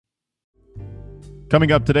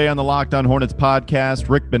Coming up today on the Locked On Hornets podcast,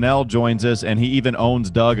 Rick Bonnell joins us, and he even owns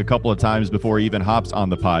Doug a couple of times before he even hops on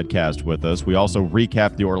the podcast with us. We also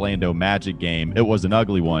recap the Orlando Magic game. It was an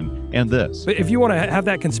ugly one, and this. But if you want to have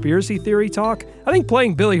that conspiracy theory talk, I think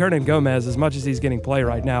playing Billy Hernangomez as much as he's getting play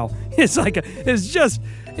right now is just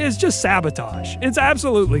sabotage. It's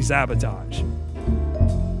absolutely sabotage.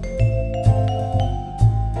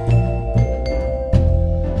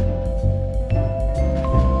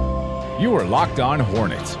 You are Locked On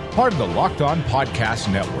Hornets, part of the Locked On Podcast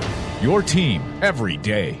Network. Your team every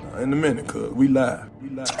day. In a minute, cuz we live.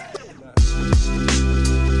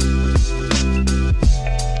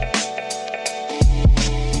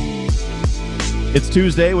 It's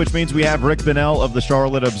Tuesday, which means we have Rick Bonnell of the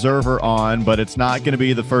Charlotte Observer on, but it's not going to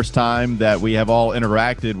be the first time that we have all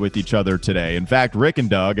interacted with each other today. In fact, Rick and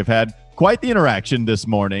Doug have had quite the interaction this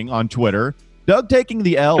morning on Twitter. Doug taking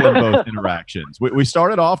the L in both interactions. We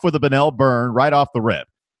started off with a Bonnell burn right off the rip.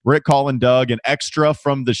 Rick calling Doug an extra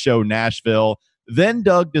from the show Nashville. Then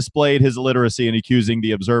Doug displayed his illiteracy in accusing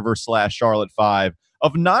the Observer/Charlotte 5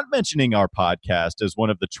 of not mentioning our podcast as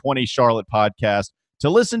one of the 20 Charlotte podcasts to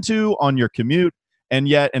listen to on your commute. And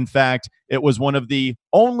yet, in fact, it was one of the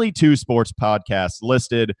only 2 sports podcasts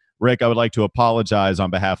listed. Rick, I would like to apologize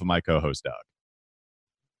on behalf of my co-host, Doug.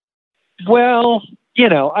 Well, you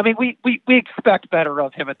know, I mean, we expect better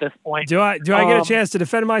of him at this point. Do I get a chance to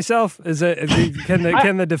defend myself? Can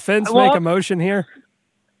the defense make a motion here?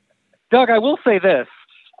 Doug, I will say this: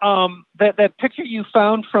 that picture you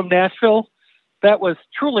found from Nashville, that was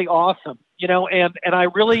truly awesome. You know, and I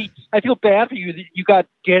feel bad for you that you got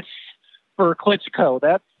ditched for Klitschko.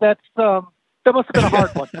 That must have been a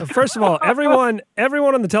hard one. First of all, everyone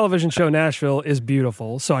on the television show Nashville is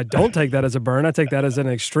beautiful, so I don't take that as a burn. I take that as an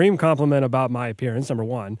extreme compliment about my appearance, number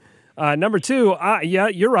one. Number two, yeah,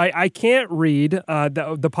 you're right. I can't read.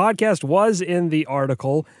 The podcast was in the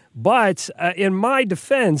article, but in my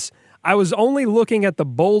defense, I was only looking at the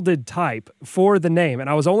bolded type for the name, and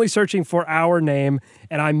I was only searching for our name,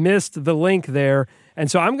 and I missed the link there.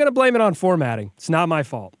 And so I'm going to blame it on formatting. It's not my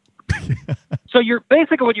fault. So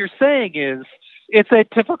what you're saying is it's a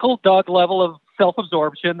typical Doug level of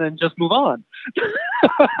self-absorption and just move on.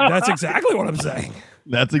 That's exactly what I'm saying.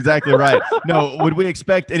 That's exactly right. No, would we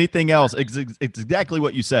expect anything else? It's exactly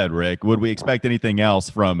what you said, Rick. Would we expect anything else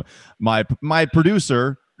from my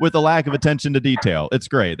producer with a lack of attention to detail? It's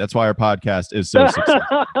great. That's why our podcast is so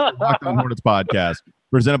successful. Locked On Hornets podcast,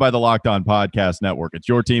 presented by the Locked On Podcast Network. It's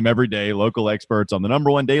your team every day, local experts on the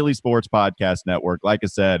 #1 daily sports podcast network. Like I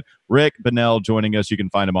said, Rick Bonnell joining us. You can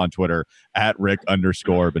find him on Twitter at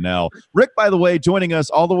Rick_Bonnell. Rick, by the way, joining us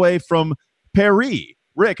all the way from Paris.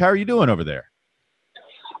 Rick, how are you doing over there?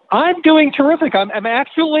 I'm doing terrific. I'm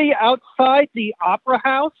actually outside the Opera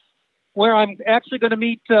House, where I'm actually going to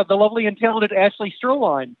meet the lovely and talented Ashley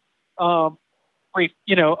Stroline in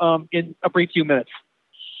a brief few minutes.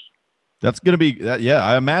 That's going to be, yeah,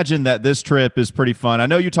 I imagine that this trip is pretty fun. I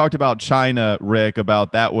know you talked about China, Rick,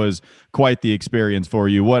 about that was quite the experience for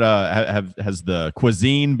you. What has the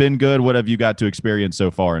cuisine been good? What have you got to experience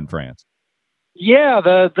so far in France? Yeah,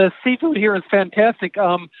 the seafood here is fantastic.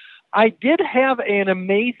 I did have an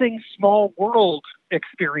amazing small world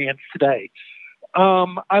experience today.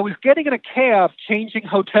 I was getting in a cab, changing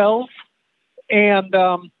hotels, and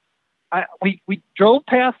we drove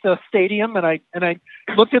past a stadium, and I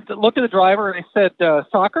looked at the driver, and I said,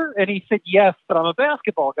 "Soccer?" And he said, "Yes, but I'm a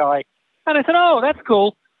basketball guy." And I said, "Oh, that's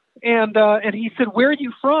cool." And he said, "Where are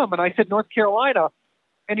you from?" And I said, "North Carolina."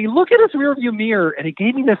 And he looked at his rearview mirror, and he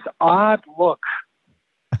gave me this odd look.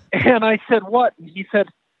 And I said, "What?" And he said,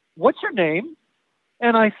 "What's your name?"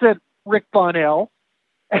 And I said, "Rick Bonnell."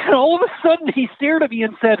 And all of a sudden, he stared at me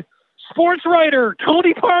and said, "Sports writer,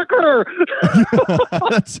 Tony Parker."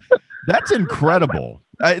 That's incredible.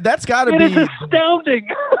 That's got to be. It is astounding.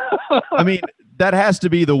 I mean, that has to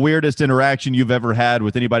be the weirdest interaction you've ever had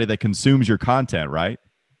with anybody that consumes your content, right?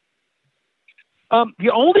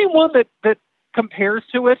 The only one that compares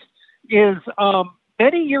to it is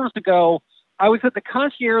many years ago, I was at the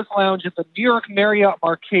concierge lounge at the New York Marriott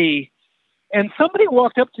Marquis, and somebody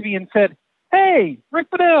walked up to me and said, "Hey, Rick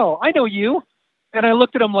Bonnell, I know you." And I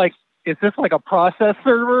looked at him like, "Is this like a process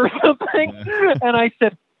server or something?" Yeah. And I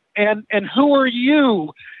said, and who are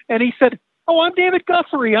you? And he said, "Oh, I'm David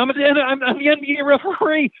Gussery. I'm the NBA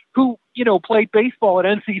referee who, played baseball at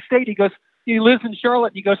NC State." He goes, he lives in Charlotte.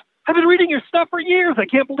 And he goes, "I've been reading your stuff for years. I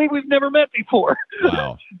can't believe we've never met before."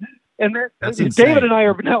 Wow. And That's David insane. and I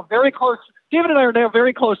are now very close. David and I are now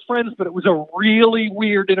very close friends, but it was a really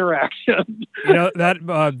weird interaction.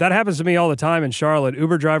 That happens to me all the time in Charlotte.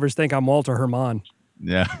 Uber drivers think I'm Walter Herman.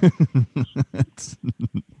 Yeah.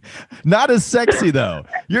 Not as sexy, though.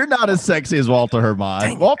 You're not as sexy as Walter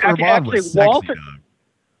Herman. Walter Herman was sexy, Doug.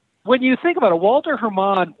 When you think about it, Walter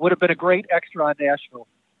Herman would have been a great extra on Nashville.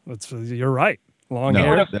 You're right. Long hair.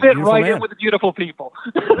 Would have fit right in with the beautiful people.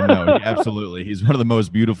 No, absolutely. He's one of the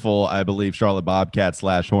most beautiful, I believe, Charlotte Bobcats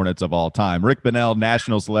 / Hornets of all time. Rick Bonnell,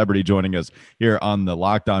 national celebrity, joining us here on the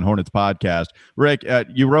Locked On Hornets podcast. Rick,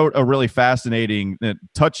 you wrote a really fascinating,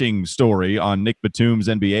 touching story on Nick Batum's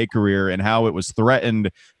NBA career and how it was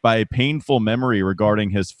threatened by a painful memory regarding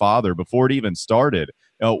his father before it even started.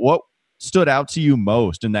 What stood out to you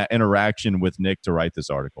most in that interaction with Nick to write this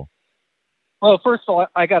article? Well, first of all,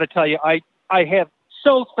 I got to tell you, I have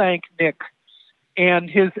so thanked Nick and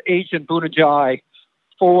his agent Bunajai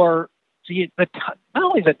for not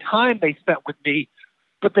only the time they spent with me,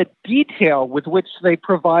 but the detail with which they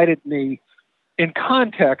provided me in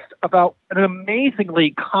context about an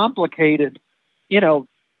amazingly complicated,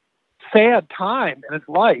 sad time in his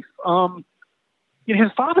life.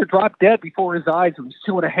 His father dropped dead before his eyes when he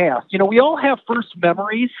was 2.5. We all have first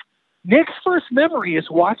memories. Nick's first memory is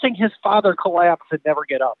watching his father collapse and never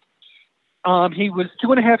get up. He was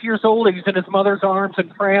 2.5 years old. He was in his mother's arms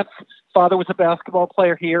in France. His father was a basketball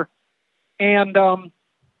player here. And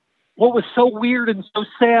what was so weird and so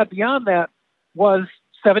sad beyond that was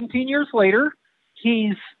 17 years later,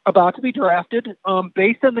 he's about to be drafted.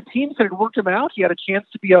 Based on the teams that had worked him out, he had a chance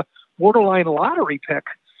to be a borderline lottery pick.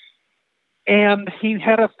 And he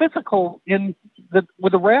had a physical with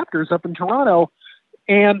the Raptors up in Toronto.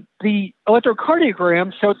 And the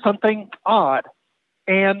electrocardiogram showed something odd.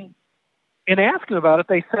 And in asking about it,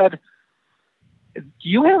 they said, do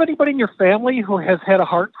you have anybody in your family who has had a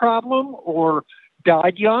heart problem or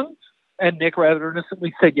died young? And Nick rather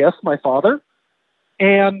innocently said, yes, my father.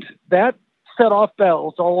 And that set off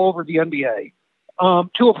bells all over the NBA,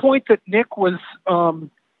 to a point that Nick was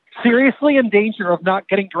seriously in danger of not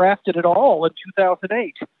getting drafted at all in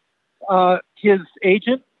 2008. His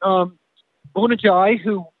agent, Bunajai,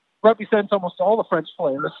 who represents almost all the French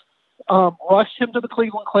players, rushed him to the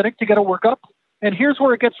Cleveland Clinic to get a workup. And here's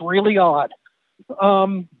where it gets really odd.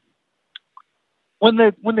 When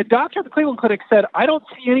the doctor at the Cleveland Clinic said, I don't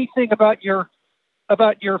see anything about your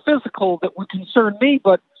physical that would concern me,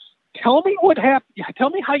 but tell me what happened. Tell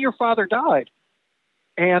me how your father died.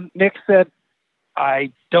 And Nick said,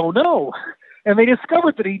 I don't know. And they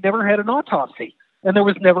discovered that he never had an autopsy and there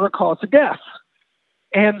was never a cause of death.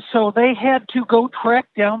 And so they had to go track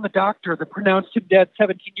down the doctor that pronounced him dead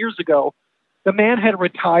 17 years ago. The man had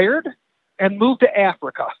retired and moved to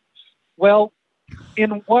Africa. Well,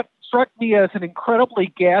 in what struck me as an incredibly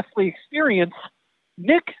ghastly experience,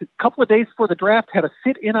 Nick, a couple of days before the draft, had to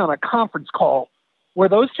sit in on a conference call where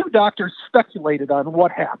those two doctors speculated on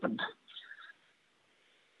what happened.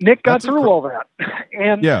 Nick got through all that.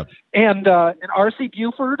 And R.C.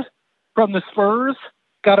 Buford from the Spurs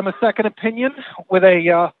got him a second opinion with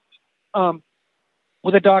a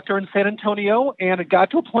doctor in San Antonio, and it got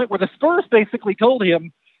to a point where the Spurs basically told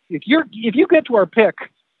him, if you get to our pick,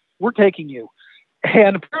 we're taking you.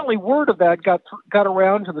 And apparently word of that got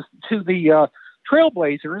around to the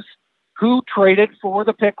Trailblazers, who traded for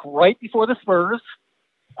the pick right before the Spurs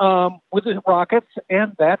with the Rockets,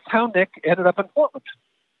 and that's how Nick ended up in Portland.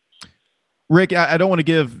 Rick, I don't want to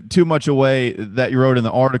give too much away that you wrote in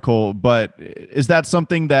the article, but is that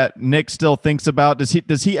something that Nick still thinks about?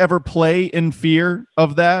 Does he ever play in fear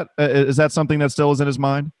of that? Is that something that still is in his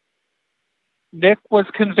mind? Nick was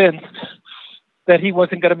convinced that he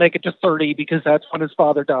wasn't going to make it to 30 because that's when his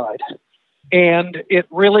father died. And it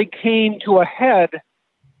really came to a head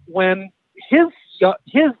when his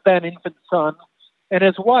then infant son and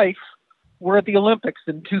his wife were at the Olympics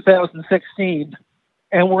in 2016.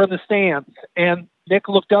 And we're in the stands, and Nick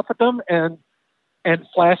looked up at them and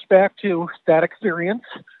flashed back to that experience,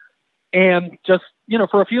 and just,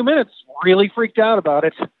 for a few minutes, really freaked out about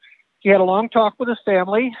it. He had a long talk with his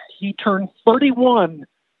family. He turned 31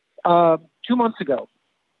 2 months ago,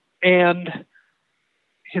 and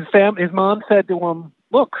his mom said to him,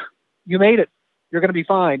 "Look, you made it. You're going to be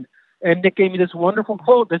fine." And Nick gave me this wonderful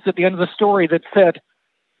quote that's at the end of the story that said,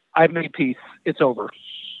 "I've made peace. It's over."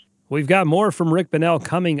 We've got more from Rick Bonnell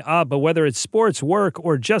coming up, but whether it's sports, work,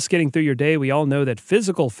 or just getting through your day, we all know that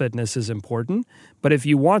physical fitness is important. But if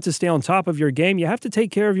you want to stay on top of your game, you have to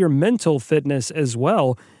take care of your mental fitness as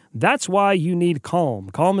well. That's why you need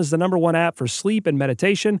Calm. Calm is the #1 app for sleep and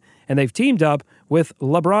meditation, and they've teamed up with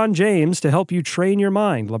LeBron James to help you train your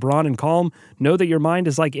mind. LeBron and Calm know that your mind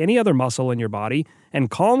is like any other muscle in your body, and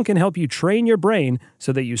Calm can help you train your brain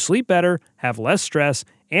so that you sleep better, have less stress,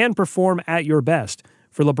 and perform at your best.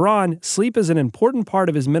 For LeBron, sleep is an important part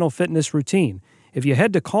of his mental fitness routine. If you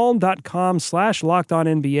head to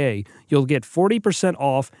calm.com/lockedonnba, you'll get 40%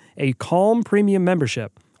 off a Calm premium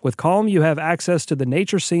membership. With Calm, you have access to the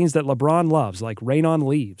nature scenes that LeBron loves, like Rain on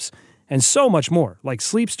Leaves, and so much more, like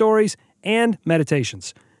sleep stories and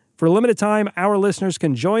meditations. For a limited time, our listeners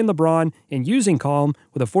can join LeBron in using Calm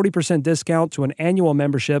with a 40% discount to an annual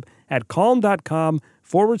membership at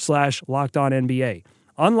calm.com/lockedonnba.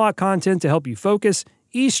 Unlock content to help you focus,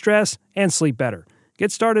 ease stress, and sleep better.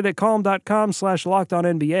 Get started at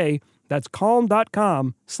calm.com/lockedonnba. That's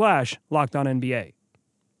calm.com/lockedonnba.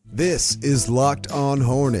 This is Locked On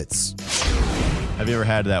Hornets. Have you ever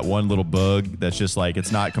had that one little bug that's just like,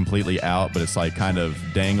 it's not completely out, but it's like kind of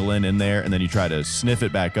dangling in there, and then you try to sniff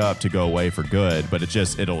it back up to go away for good, but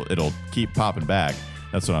it'll keep popping back?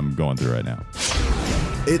 That's what I'm going through right now.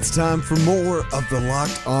 It's time for more of the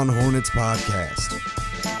Locked On Hornets podcast.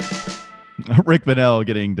 Rick Bonnell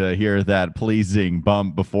getting to hear that pleasing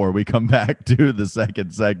bump before we come back to the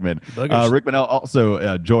second segment. Rick Bonnell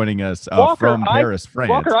also joining us from Paris, France.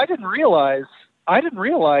 Walker, I didn't realize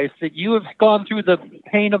that you have gone through the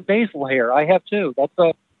pain of nasal hair. I have too. That's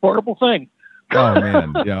a horrible thing. Oh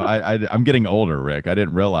man, I'm getting older, Rick. I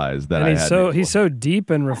didn't realize that. And he's so deep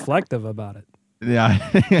and reflective about it. Yeah,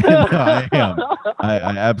 I am.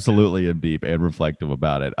 I absolutely am deep and reflective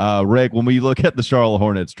about it. Rick, when we look at the Charlotte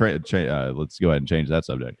Hornets, let's go ahead and change that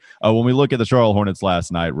subject. When we look at the Charlotte Hornets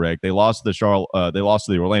last night, Rick, they lost to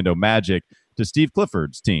the Orlando Magic, to Steve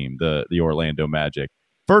Clifford's team, the Orlando Magic.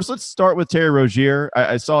 First, let's start with Terry Rozier.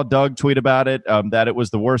 I saw Doug tweet about it, that it was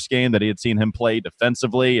the worst game that he had seen him play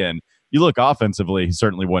defensively, and you look offensively, he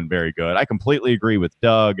certainly wasn't very good. I completely agree with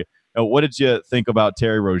Doug. What did you think about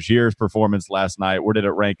Terry Rozier's performance last night? Where did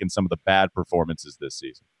it rank in some of the bad performances this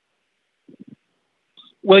season?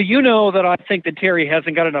 Well, you know that I think that Terry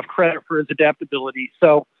hasn't got enough credit for his adaptability,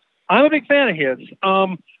 so I'm a big fan of his.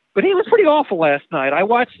 But he was pretty awful last night. I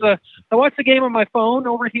watched the game on my phone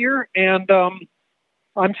over here, and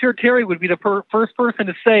I'm sure Terry would be the first person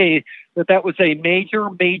to say that was a major,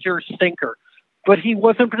 major stinker. But he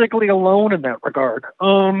wasn't particularly alone in that regard.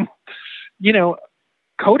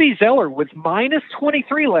 Cody Zeller was minus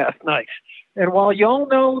 23 last night. And while y'all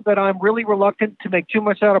know that I'm really reluctant to make too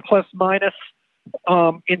much out of plus minus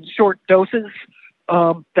in short doses,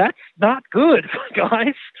 that's not good,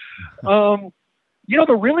 guys. The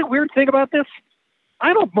really weird thing about this,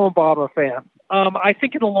 I'm a Mo Bamba fan. I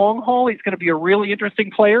think in the long haul, he's going to be a really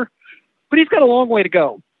interesting player, but he's got a long way to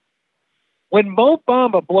go. When Mo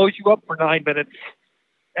Bamba blows you up for 9 minutes,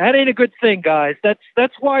 that ain't a good thing, guys.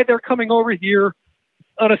 That's why they're coming over here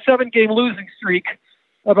on a 7-game losing streak,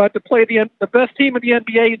 about to play the best team in the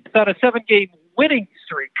NBA on a 7-game winning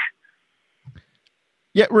streak.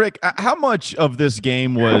 Yeah, Rick, how much of this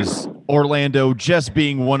game was Orlando just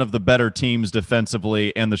being one of the better teams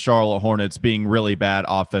defensively and the Charlotte Hornets being really bad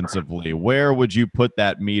offensively? Where would you put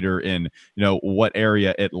that meter in, what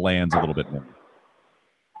area it lands a little bit more?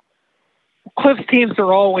 Cliff's teams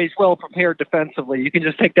are always well prepared defensively. You can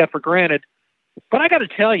just take that for granted. But I got to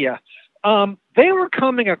tell you, they were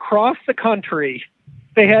coming across the country.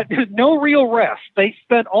 They had no real rest. They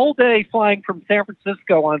spent all day flying from San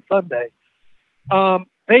Francisco on Sunday.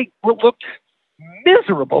 They looked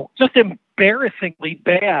miserable, just embarrassingly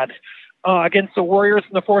bad against the Warriors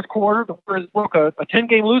in the fourth quarter. The Warriors broke a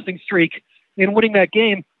 10-game losing streak in winning that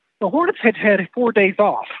game. The Hornets had 4 days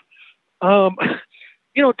off.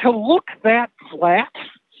 To look that flat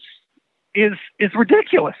is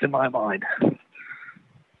ridiculous in my mind.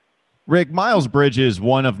 Rick, Miles Bridges,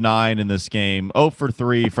 1 of 9 in this game, 0 for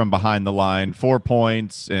 3 from behind the line, 4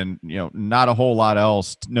 points, and not a whole lot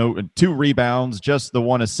else. No, 2 rebounds, just the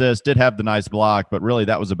 1 assist. Did have the nice block, but really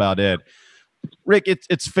that was about it. Rick,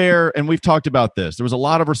 it's fair, and we've talked about this. There was a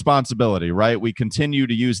lot of responsibility, right? We continue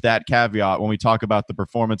to use that caveat when we talk about the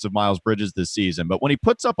performance of Miles Bridges this season. But when he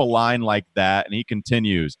puts up a line like that, and he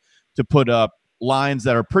continues to put up lines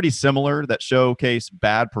that are pretty similar that showcase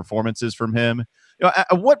bad performances from him,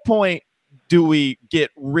 at what point do we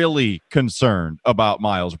get really concerned about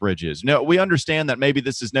Miles Bridges? We understand that maybe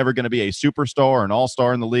this is never going to be a superstar or an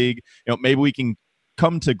all-star in the league. Maybe we can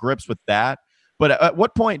come to grips with that. But at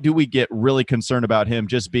what point do we get really concerned about him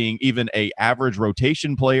just being even a average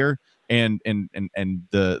rotation player and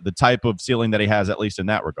the type of ceiling that he has, at least in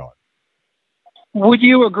that regard? Would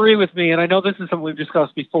you agree with me? And I know this is something we've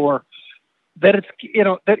discussed before, that it's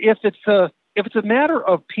that if it's a matter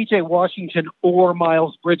of P.J. Washington or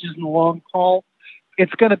Miles Bridges in the long haul,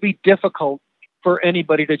 it's going to be difficult for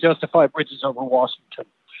anybody to justify Bridges over Washington.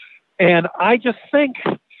 And I just think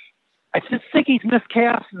he's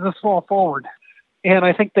miscast as a small forward. And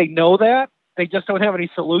I think they know that. They just don't have any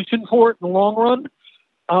solution for it in the long run.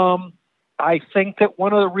 I think that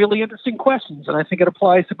one of the really interesting questions, and I think it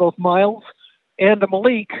applies to both Miles and to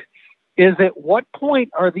Malik, is at what point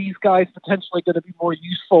are these guys potentially going to be more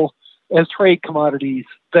useful as trade commodities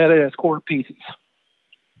than as core pieces?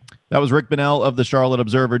 That was Rick Bonnell of the Charlotte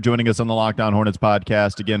Observer joining us on the Locked On Hornets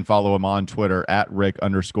podcast. Again, follow him on Twitter at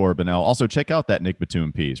Rick_Bonnell. Also, check out that Nick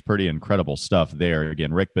Batum piece. Pretty incredible stuff there.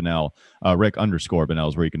 Again, Rick Bonnell, Rick_Bonnell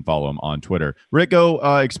is where you can follow him on Twitter. Rick,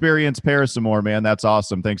 go experience Paris some more, man. That's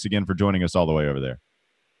awesome. Thanks again for joining us all the way over there.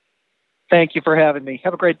 Thank you for having me.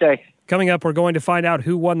 Have a great day. Coming up, we're going to find out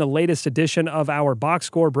who won the latest edition of our Box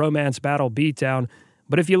Score Bromance Battle Beatdown.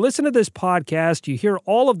 But if you listen to this podcast, you hear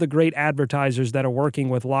all of the great advertisers that are working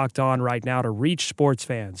with Locked On right now to reach sports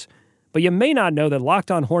fans. But you may not know that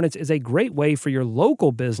Locked On Hornets is a great way for your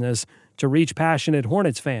local business to reach passionate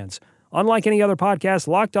Hornets fans. Unlike any other podcast,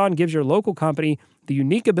 Locked On gives your local company the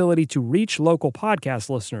unique ability to reach local podcast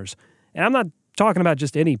listeners. And I'm not talking about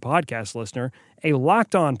just any podcast listener, a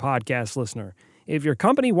Locked On podcast listener. If your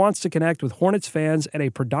company wants to connect with Hornets fans and a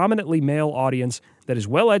predominantly male audience that is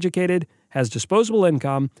well-educated, has disposable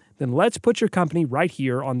income, then let's put your company right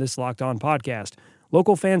here on this Locked On podcast.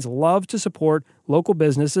 Local fans love to support local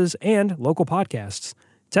businesses and local podcasts.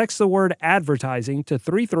 Text the word advertising to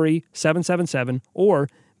 33777 or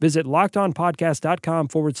visit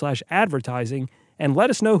lockedonpodcast.com/advertising and let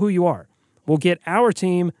us know who you are. We'll get our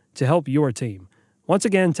team to help your team. Once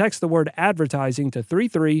again, text the word advertising to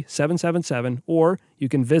 33777 or you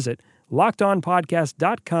can visit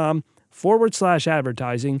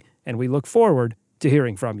lockedonpodcast.com/advertising, and we look forward to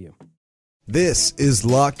hearing from you. This is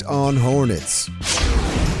Locked On Hornets.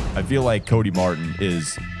 I feel like Cody Martin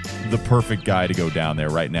is the perfect guy to go down there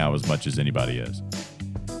right now as much as anybody is.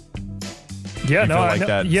 Yeah, You no, feel I like know,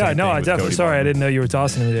 that yeah, same no, thing I with definitely. Cody Sorry, Martin? I didn't know you were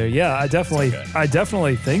tossing me there. Yeah, I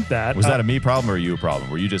definitely think that. Was that a me problem or you a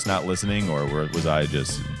problem? Were you just not listening, or was I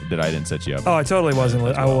just I didn't set you up? Oh, I totally wasn't.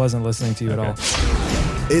 I wasn't listening to you at all.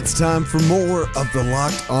 It's time for more of the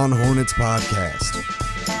Locked On Hornets podcast.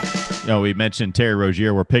 You know, we mentioned Terry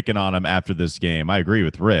Rozier. We're picking on him after this game. I agree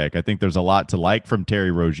with Rick. I think there's a lot to like from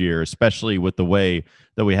Terry Rozier, especially with the way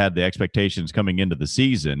that we had the expectations coming into the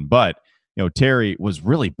season. But, you know, Terry was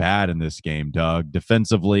really bad in this game, Doug.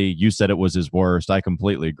 Defensively, you said it was his worst. I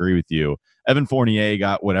completely agree with you. Evan Fournier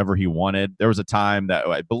got whatever he wanted. There was a time that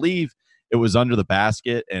I believe it was under the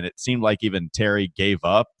basket, and it seemed like even Terry gave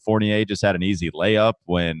up. Fournier just had an easy layup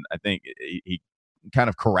when I think he kind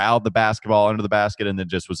of corralled the basketball under the basket and then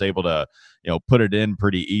just was able to, you know, put it in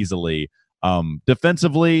pretty easily.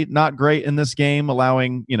 Defensively, not great in this game,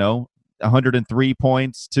 allowing, 103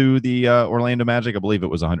 points to the Orlando Magic. I believe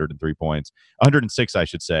it was 103 points, 106, I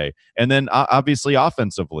should say. And then obviously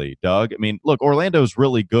offensively, Doug. I mean, look, Orlando's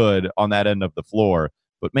really good on that end of the floor,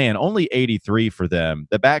 but man, only 83 for them.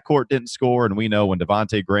 The backcourt didn't score, and we know when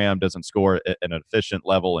Devontae Graham doesn't score at an efficient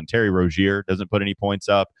level and Terry Rozier doesn't put any points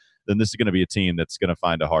up, then this is going to be a team that's going to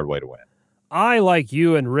find a hard way to win. I, like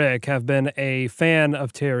you and Rick, have been a fan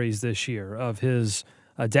of Terry's this year, of his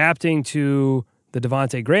adapting to the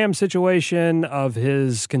Devontae Graham situation, of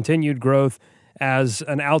his continued growth as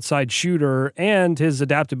an outside shooter, and his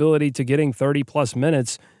adaptability to getting 30-plus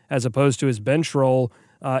minutes as opposed to his bench role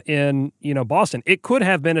in Boston. It could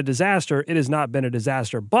have been a disaster. It has not been a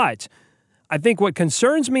disaster. But I think what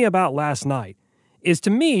concerns me about last night is,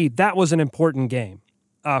 to me, that was an important game.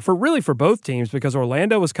 For both teams, because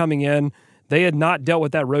Orlando was coming in. They had not dealt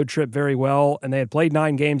with that road trip very well, and they had played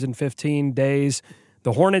 9 games in 15 days.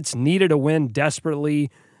 The Hornets needed a win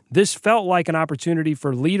desperately. This felt like an opportunity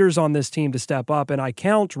for leaders on this team to step up, and I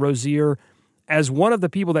count Rozier as one of the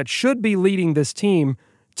people that should be leading this team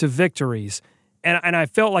to victories. And I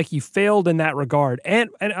felt like he failed in that regard.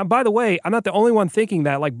 And by the way, I'm not the only one thinking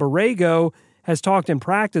that. Like, Borrego has talked in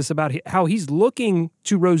practice about how he's looking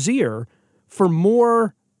to Rozier for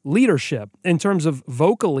more leadership in terms of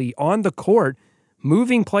vocally on the court,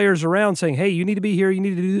 moving players around, saying, hey, you need to be here, you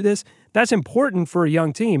need to do this. That's important for a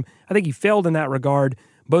young team. I think he failed in that regard,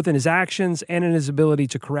 both in his actions and in his ability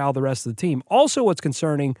to corral the rest of the team. Also, what's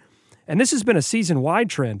concerning, and this has been a season-wide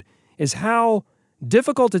trend, is how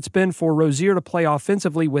difficult it's been for Rozier to play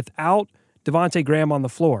offensively without Devontae Graham on the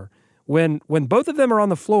floor. When both of them are on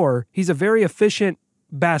the floor, he's a very efficient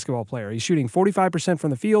basketball player. He's shooting 45% from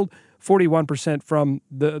the field, 41% from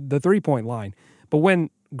the three-point line. But when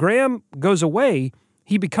Graham goes away,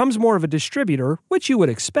 he becomes more of a distributor, which you would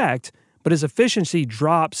expect, but his efficiency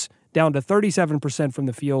drops down to 37% from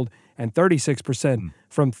the field and 36%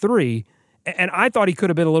 from three. And I thought he could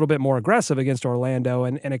have been a little bit more aggressive against Orlando,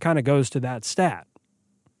 and it kind of goes to that stat.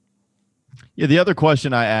 Yeah, the other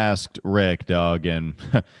question I asked Rick, Doug, and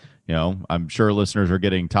I'm sure listeners are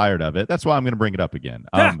getting tired of it. That's why I'm going to bring it up again.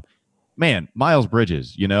 man, Miles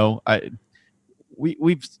Bridges,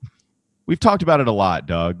 we've talked about it a lot,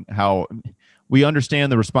 Doug, how we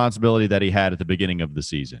understand the responsibility that he had at the beginning of the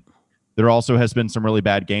season. There also has been some really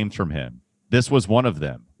bad games from him. This was one of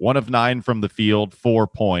them. 1 of 9 from the field, 4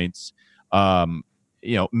 points.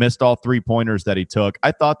 Missed all 3-pointers that he took.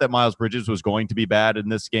 I thought that Miles Bridges was going to be bad in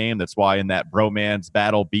this game. That's why in that bromance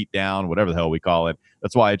battle beatdown, whatever the hell we call it,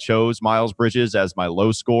 that's why I chose Miles Bridges as my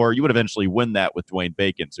low score. You would eventually win that with Dwayne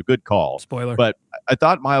Bacon, so good call. Spoiler. But I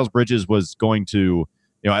thought Miles Bridges was going to,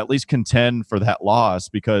 at least contend for that loss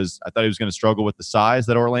because I thought he was going to struggle with the size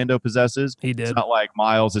that Orlando possesses. He did. It's not like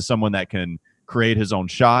Miles is someone that can create his own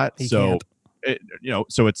shot. He so can't.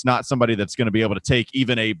 So it's not somebody that's going to be able to take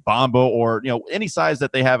even a Bombo or, any size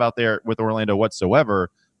that they have out there with Orlando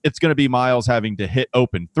whatsoever. It's going to be Miles having to hit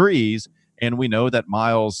open threes. And we know that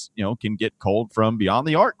Miles, can get cold from beyond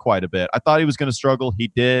the arc quite a bit. I thought he was going to struggle. He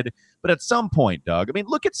did. But at some point, Doug,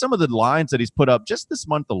 look at some of the lines that he's put up just this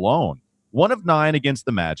month alone. 1 of 9 against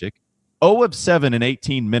the Magic, 0 of 7 in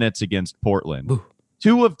 18 minutes against Portland, Ooh.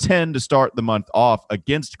 2 of 10 to start the month off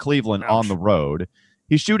against Cleveland Ouch. on the road.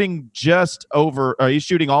 He's shooting he's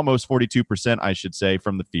shooting almost 42%, I should say,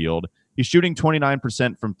 from the field. He's shooting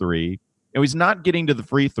 29% from 3. He's not getting to the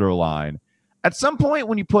free throw line. At some point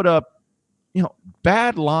when you put up,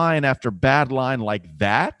 bad line after bad line like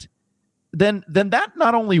that, then that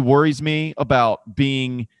not only worries me about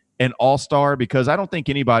being an all-star, because I don't think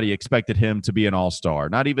anybody expected him to be an all-star.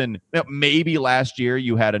 Not even, maybe last year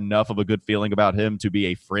you had enough of a good feeling about him to be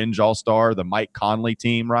a fringe all-star, the Mike Conley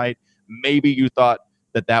team, right? Maybe you thought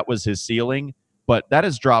that was his ceiling, but that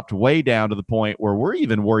has dropped way down to the point where we're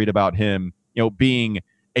even worried about him, being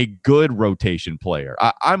a good rotation player.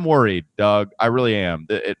 I'm worried, Doug. I really am.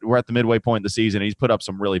 We're at the midway point in the season, and he's put up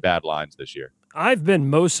some really bad lines this year. I've been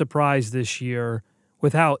most surprised this year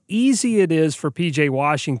with how easy it is for P.J.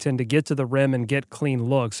 Washington to get to the rim and get clean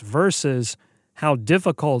looks versus how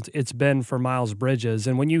difficult it's been for Miles Bridges.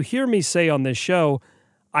 And when you hear me say on this show,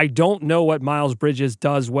 I don't know what Miles Bridges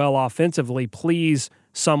does well offensively, please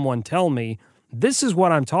someone tell me. This is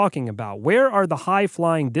what I'm talking about. Where are the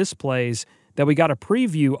high-flying displays that we got a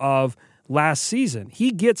preview of last season? He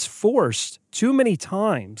gets forced too many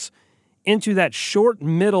times into that short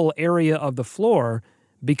middle area of the floor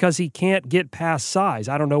because he can't get past size.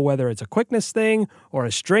 I don't know whether it's a quickness thing or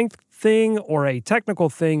a strength thing or a technical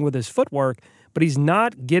thing with his footwork, but he's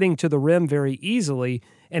not getting to the rim very easily,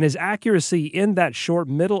 and his accuracy in that short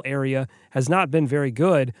middle area has not been very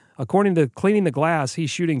good. According to Cleaning the Glass,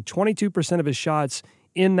 he's shooting 22% of his shots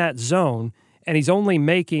in that zone, and he's only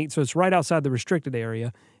making, so it's right outside the restricted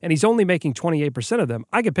area, and he's only making 28% of them.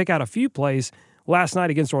 I could pick out a few plays last night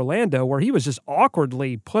against Orlando where he was just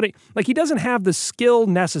awkwardly putting, like he doesn't have the skill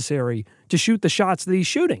necessary to shoot the shots that he's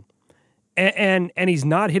shooting. And he's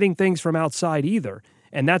not hitting things from outside either.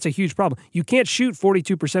 And that's a huge problem. You can't shoot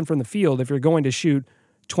 42% from the field if you're going to shoot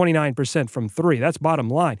 29% from 3. That's bottom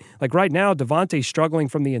line. Like right now, Devontae's struggling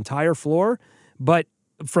from the entire floor, but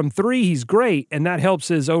from 3, he's great, and that helps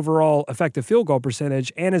his overall effective field goal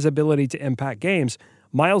percentage and his ability to impact games.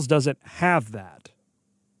 Miles doesn't have that.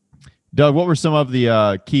 Doug, what were some of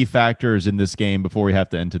the key factors in this game before we have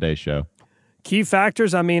to end today's show? Key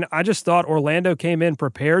factors, I just thought Orlando came in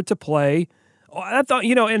prepared to play. I thought,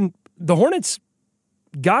 and the Hornets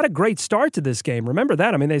got a great start to this game. Remember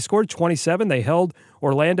that. They scored 27. They held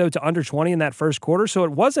Orlando to under 20 in that first quarter. So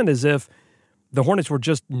it wasn't as if the Hornets were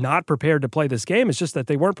just not prepared to play this game. It's just that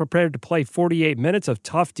they weren't prepared to play 48 minutes of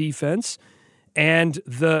tough defense. And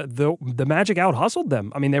the Magic out-hustled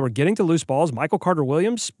them. They were getting to loose balls. Michael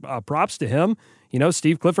Carter-Williams, props to him.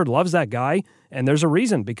 Steve Clifford loves that guy, and there's a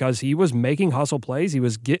reason, because he was making hustle plays. He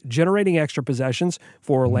was generating extra possessions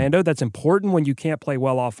for Orlando. That's important when you can't play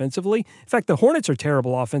well offensively. In fact, the Hornets are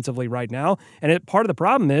terrible offensively right now, and part of the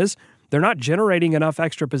problem is they're not generating enough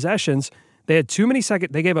extra possessions. They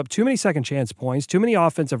gave up too many second chance points, too many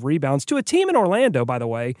offensive rebounds to a team in Orlando, by the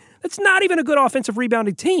way, that's not even a good offensive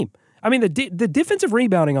rebounding team. The defensive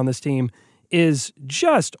rebounding on this team is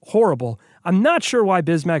just horrible. I'm not sure why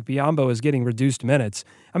Bismack Biyombo is getting reduced minutes.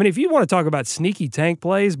 If you want to talk about sneaky tank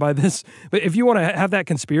plays by this, but if you want to have that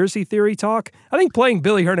conspiracy theory talk, I think playing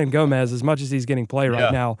Billy Hernangomez as much as he's getting play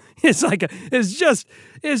right now is it's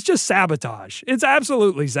just sabotage. It's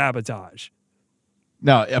absolutely sabotage.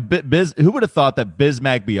 Now, who would have thought that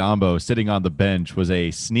Bismack Biyombo sitting on the bench was a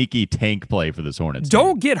sneaky tank play for this Hornets team?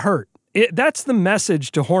 Don't get hurt. That's the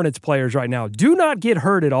message to Hornets players right now. Do not get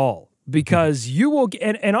hurt at all, because you will.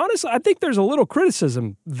 And honestly, I think there's a little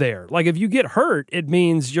criticism there. Like if you get hurt, it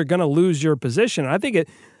means you're going to lose your position. I think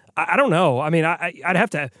I don't know. I'd have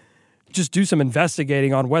to just do some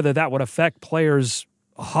investigating on whether that would affect players'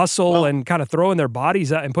 hustle and kind of throwing their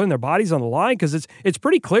bodies out and putting their bodies on the line, because it's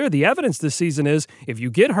pretty clear the evidence this season is if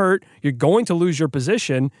you get hurt, you're going to lose your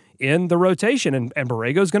position in the rotation, and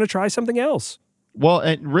Borrego's going to try something else. Well,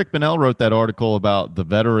 and Rick Bonnell wrote that article about the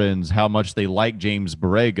veterans, how much they like James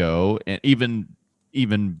Borrego, and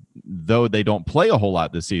even though they don't play a whole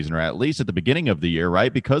lot this season, or at least at the beginning of the year,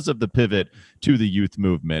 right, because of the pivot to the youth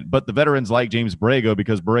movement. But the veterans like James Borrego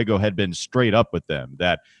because Borrego had been straight up with them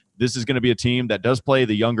that this is going to be a team that does play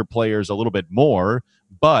the younger players a little bit more,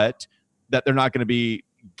 but that they're not going to be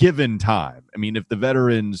given time. I mean, if the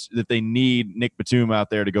veterans, if they need Nick Batum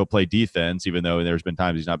out there to go play defense, even though there's been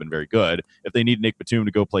times he's not been very good, if they need Nick Batum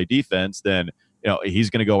to go play defense, then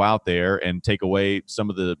he's going to go out there and take away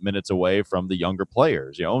some of the minutes away from the younger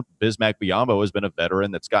players. Bismack Biyombo has been a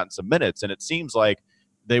veteran that's gotten some minutes, and it seems like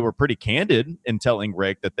they were pretty candid in telling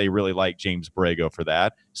Rick that they really like James Borrego for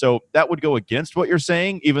that. So that would go against what you're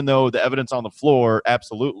saying, even though the evidence on the floor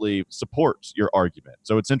absolutely supports your argument.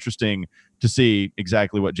 So it's interesting to see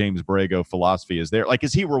exactly what James Borrego philosophy is there. Like,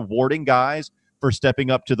 is he rewarding guys for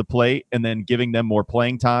stepping up to the plate and then giving them more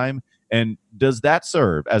playing time? And does that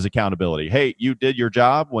serve as accountability? Hey, you did your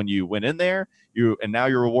job when you went in there, and now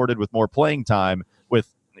you're rewarded with more playing time,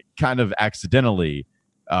 with kind of accidentally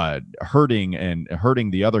hurting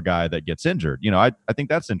the other guy that gets injured. I think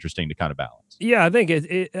that's interesting to kind of balance. Yeah, I think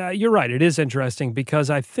you're right. It is interesting because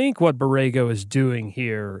I think what Borrego is doing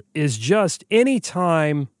here is just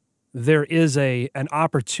anytime there is an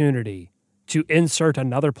opportunity to insert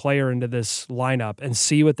another player into this lineup and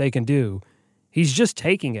see what they can do, he's just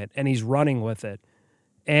taking it and he's running with it.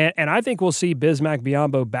 And I think we'll see Bismack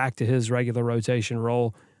Biyombo back to his regular rotation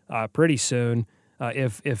role pretty soon.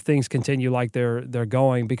 If things continue like they're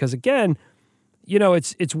going, because again,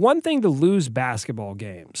 it's one thing to lose basketball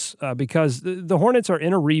games because the Hornets are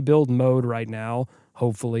in a rebuild mode right now.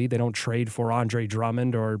 Hopefully they don't trade for Andre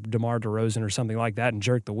Drummond or DeMar DeRozan or something like that and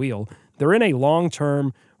jerk the wheel. They're in a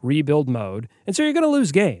long-term rebuild mode, and so you're going to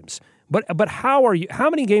lose games. But how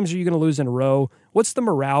many games are you going to lose in a row? What's the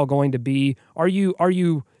morale going to be? Are you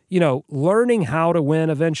learning how to win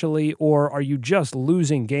eventually, or are you just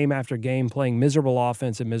losing game after game, playing miserable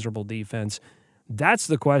offense and miserable defense? That's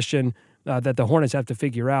the question that the Hornets have to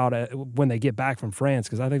figure out when they get back from France,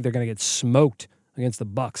 because I think they're going to get smoked against the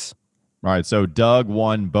Bucks. All right, so Doug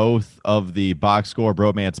won both of the box score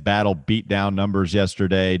bromance battle beatdown numbers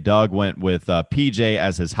yesterday. Doug went with PJ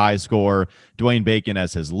as his high score, Dwayne Bacon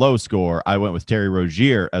as his low score. I went with Terry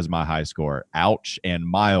Rozier as my high score, ouch, and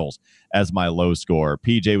Miles as my low score.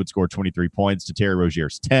 PJ would score 23 points to Terry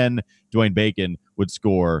Rozier's 10. Dwayne Bacon would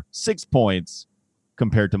score 6 points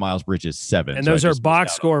compared to Miles Bridges' 7. And those are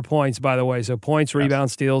box score points, by the way. So points,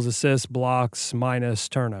 rebounds, steals, assists, blocks, minus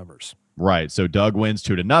turnovers. Right. So Doug wins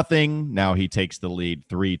 2-0. Now he takes the lead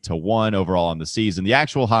 3-1 overall on the season. The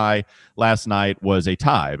actual high last night was a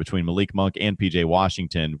tie between Malik Monk and PJ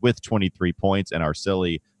Washington with 23 points in our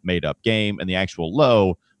silly made-up game. And the actual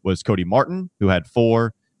low was Cody Martin, who had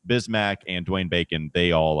 4. Bismack and Dwayne Bacon, they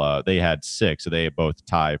had 6. So they both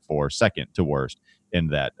tie for second to worst in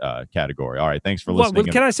that category. All right, thanks for listening.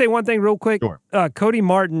 Can I say one thing real quick? Sure. Cody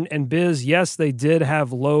Martin and Biz, yes, they did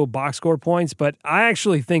have low box score points, but I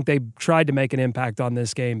actually think they tried to make an impact on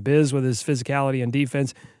this game. Biz, with his physicality and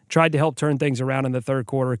defense, tried to help turn things around in the third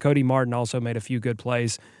quarter. Cody Martin also made a few good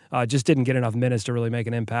plays, just didn't get enough minutes to really make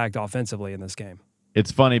an impact offensively in this game. It's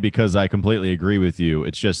funny because I completely agree with you.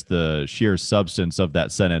 It's just the sheer substance of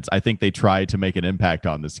that sentence. I think they tried to make an impact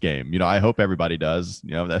on this game. I hope everybody does.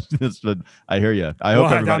 That's I hear you. I hope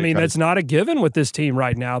everybody. I mean, that's not a given with this team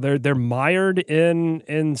right now. They're mired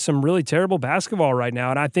in some really terrible basketball right now,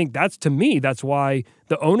 and I think that's why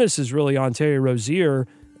the onus is really on Terry Rozier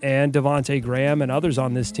and Devontae Graham and others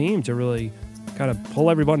on this team to really kind of pull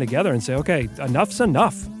everyone together and say, okay, enough's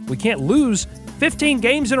enough. We can't lose 15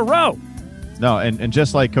 games in a row. No, and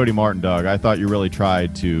just like Cody Martin, Doug, I thought you really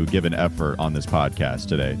tried to give an effort on this podcast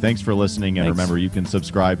today. Thanks for listening, and remember, you can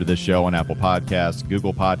subscribe to this show on Apple Podcasts,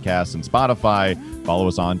 Google Podcasts, and Spotify. Follow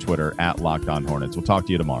us on Twitter @LockedOnHornets. We'll talk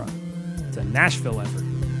to you tomorrow. It's a Nashville effort.